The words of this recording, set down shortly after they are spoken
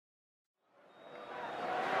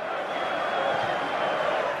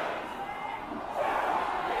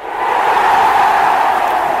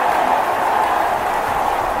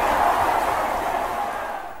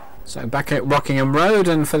So back at Rockingham Road,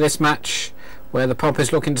 and for this match where the Pop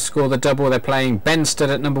is looking to score the double, they're playing Benstead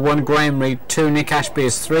at number 1, Graham Reid 2, Nick Ashby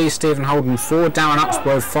is 3, Stephen Holden 4, Darren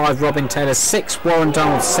Uxborough 5, Robin Taylor 6, Warren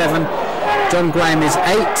Donald 7, John Graham is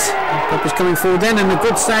 8. The Pop is coming forward then, and a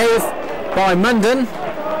good save by Munden.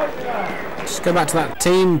 Just go back to that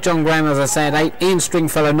team. John Graham, as I said, 8, Ian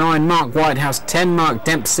Stringfellow 9, Mark Whitehouse 10, Mark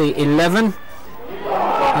Dempsey 11.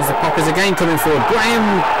 As the Pop is again coming forward,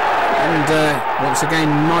 Graham, and once again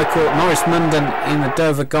Maurice Munden in the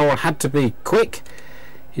Dover goal had to be quick.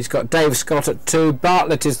 He's got Dave Scott at 2,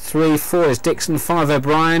 Bartlett is 3, 4 is Dixon, 5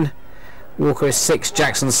 O'Brien, Walker is 6,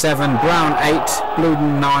 Jackson 7, Brown 8,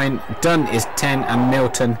 Bluden 9, Dunn is 10, and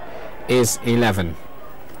Milton is 11.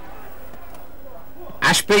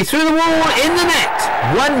 Ashby through the wall, in the net,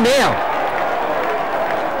 1-0.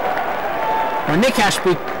 Well, Nick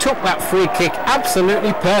Ashby took that free kick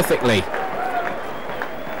absolutely perfectly.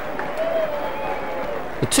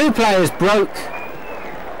 The two players broke.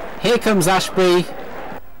 Here comes Ashby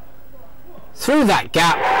through that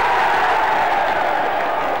gap,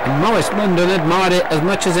 and Maurice Munden admired it as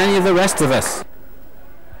much as any of the rest of us.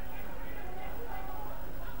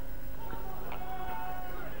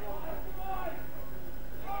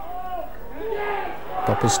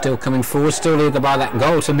 Popper's still coming forward, still leading by that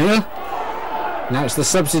goal to nil. Now it's the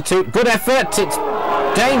substitute. Good effort, it's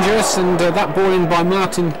dangerous, and that ball in by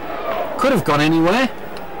Martin could have gone anywhere.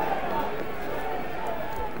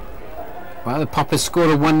 Well, the Poppers scored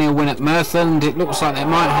a 1-0 win at Merthyr, and it looks like they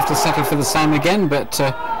might have to settle for the same again, but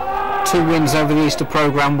 2 wins over the Easter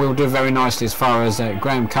programme will do very nicely as far as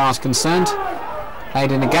Graham Carr's concerned.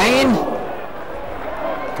 Played in again.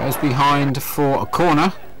 Goes behind for a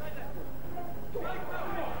corner.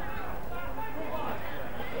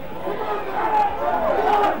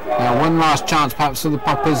 Now one last chance perhaps for the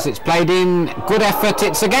Poppers. It's played in. Good effort.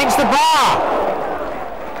 It's against the bar.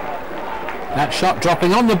 That shot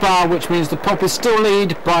dropping on the bar, which means the Poppers still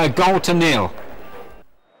lead by a goal to nil.